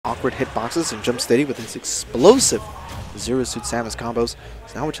awkward hitboxes and Jumpsteady with his explosive Zero Suit Samus combos.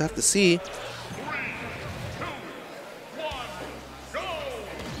 So now we just have to see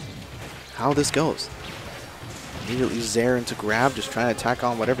how this goes. Immediately Zair into grab, just trying to attack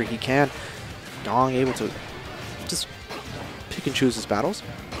on whatever he can. Dong able to just pick and choose his battles.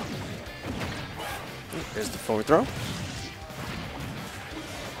 There's the forward throw.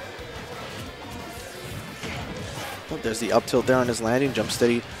 Oh, there's the up tilt there on his landing.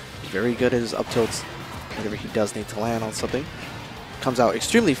 Jumpsteady, very good at his up tilts whenever he does need to land on something. Comes out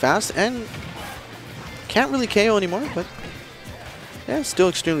extremely fast and can't really KO anymore, but yeah, still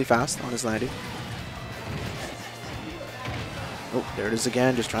extremely fast on his landing. Oh, there it is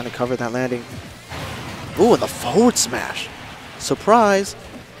again, just trying to cover that landing. Oh, and the forward smash. Surprise.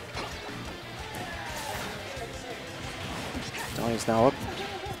 Dong is now up.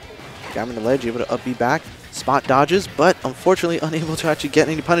 Grabbing the ledge, able to up B back. Spot dodges, but unfortunately unable to actually get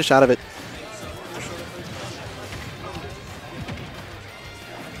any punish out of it.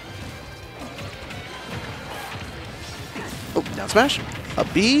 Oh, down smash. Up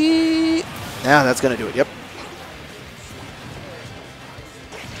B. Now that's going to do it, yep.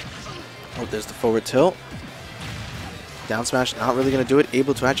 Oh, there's the forward tilt. Down smash, not really going to do it.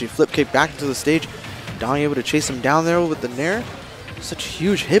 Able to actually flip kick back into the stage. Dong able to chase him down there with the nair. Such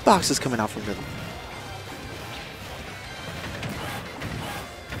huge hitboxes coming out from Ridley.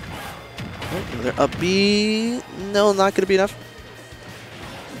 Oh, another up B. No, not going to be enough.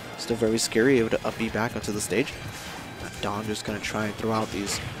 Still very scary, able to up B back onto the stage. Dong just going to try and throw out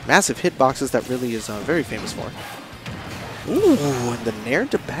these massive hitboxes that Ridley is very famous for. Ooh, and the nair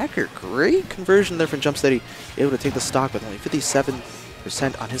to backer. Great conversion there from Jumpsteady. Able to take the stock with only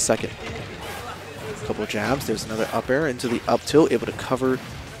 57% on his second. Couple of jabs. There's another up air into the up tilt. Able to cover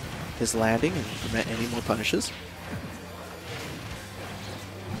his landing and prevent any more punishes.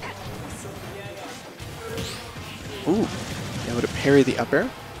 Ooh, able to parry the up air.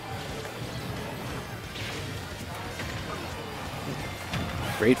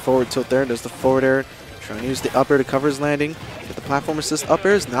 Great forward tilt there. Does the forward air. Trying to use the up air to cover his landing. But the platform assist up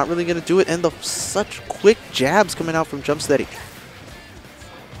air is not really going to do it. And such quick jabs coming out from Jumpsteady.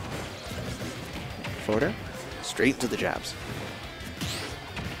 Forward air. Straight into the jabs.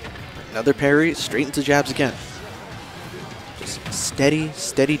 Another parry. Straight into jabs again. Just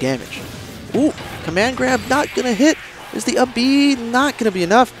steady damage. Ooh, command grab not going to hit. There's the up B. Not going to be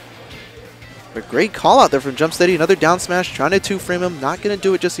enough. But great call out there from Jumpsteady. Another down smash. Trying to two-frame him. Not going to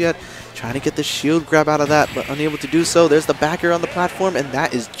do it just yet. Trying to get the shield grab out of that, but unable to do so. There's the backer on the platform, and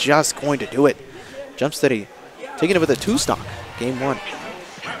that is just going to do it. Jumpsteady taking it with a 2-stock. Game 1.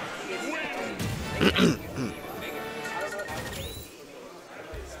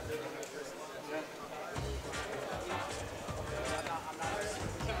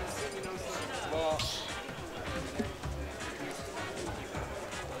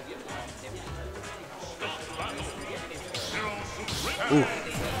 Ooh.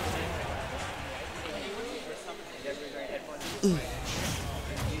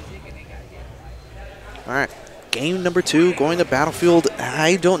 Alright, game number 2, going to Battlefield.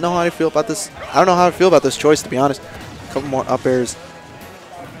 I don't know how I feel about this. I don't know how I feel about this choice, to be honest. A couple more up airs.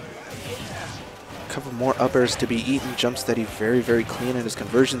 A couple more up airs to be eaten. Jumpsteady very clean in his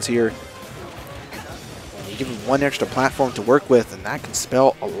conversions here. You give him one extra platform to work with, and that can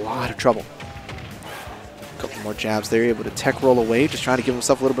spell a lot of trouble. A couple more jabs there, able to tech roll away, just trying to give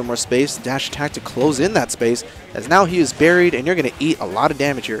himself a little bit more space. Dash attack to close in that space, as now he is buried, and you're going to eat a lot of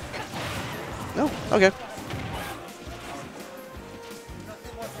damage here. No, okay.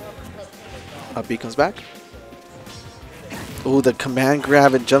 Up B comes back. Ooh, the command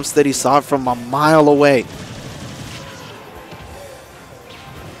grab, and Jumpsteady saw it from a mile away.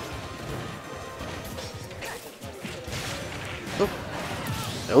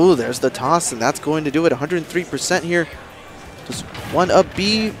 Oh, there's the toss, and that's going to do it. 103% here. Just one up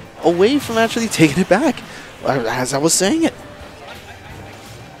B away from actually taking it back, as I was saying it.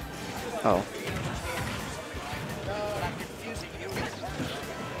 Oh.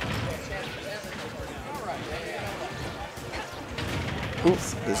 Ooh,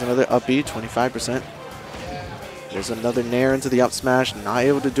 there's another up B, 25%. There's another nair into the up smash, not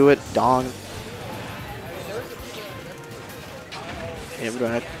able to do it. Dong. Able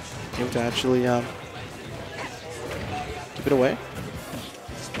to actually keep it away.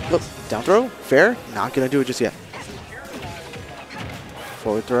 Look, down throw, fair. Not gonna do it just yet.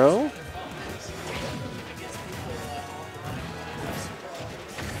 Forward throw.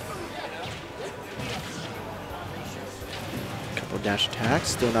 Couple dash attacks,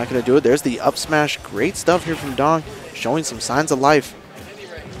 still not gonna do it. There's the up smash. Great stuff here from Dong, showing some signs of life.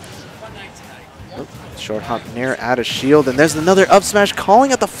 Oh, short hop nair out of shield, and there's another up smash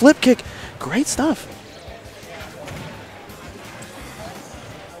calling out the flip kick. Great stuff.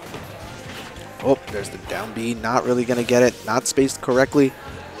 Oh, there's the down B. Not really going to get it. Not spaced correctly.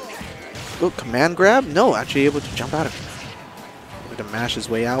 Oh, command grab? No, actually able to jump out of it. Able to mash his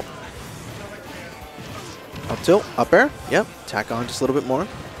way out. Up tilt, up air. Yep, tack on just a little bit more.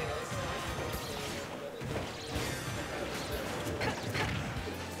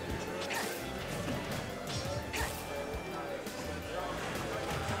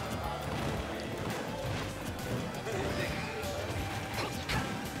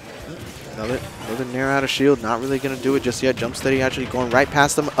 Another nair out of shield. Not really going to do it just yet. Jumpsteady actually going right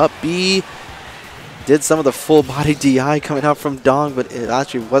past him. Up B. Did some of the full body DI coming out from Dong, but it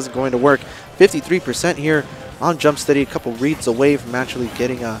actually wasn't going to work. 53% here on Jumpsteady. A couple reads away from actually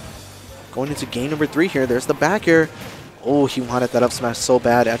getting going into game number 3 here. There's the back air. Oh, he wanted that up smash so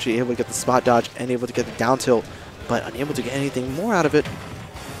bad. Actually able to get the spot dodge and able to get the down tilt, but unable to get anything more out of it.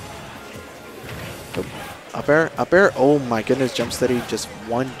 Oh. Up air, up air. Oh my goodness, Jumpsteady just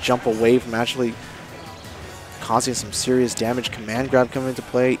one jump away from actually causing some serious damage. Command grab coming into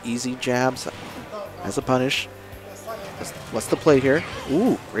play. Easy jabs as a punish. What's the play here?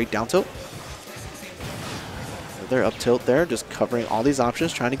 Ooh, great down tilt. Another up tilt there, just covering all these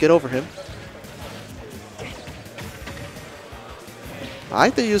options, trying to get over him. I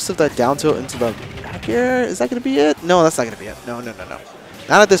like the use of that down tilt into the back air. Is that going to be it? No, that's not going to be it. No, no, no, no.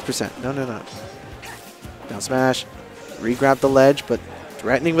 Not at this percent. No, no, no. Down smash, re-grab the ledge, but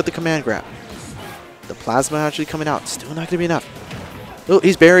threatening with the command grab. The plasma actually coming out, still not going to be enough. Oh,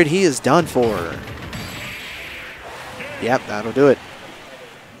 he's buried, he is done for. Yep, that'll do it.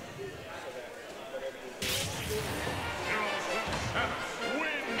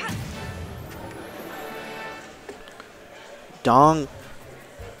 Dong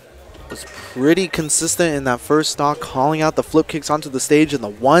was pretty consistent in that first stock, calling out the flip kicks onto the stage, and the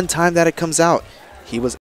one time that it comes out, he was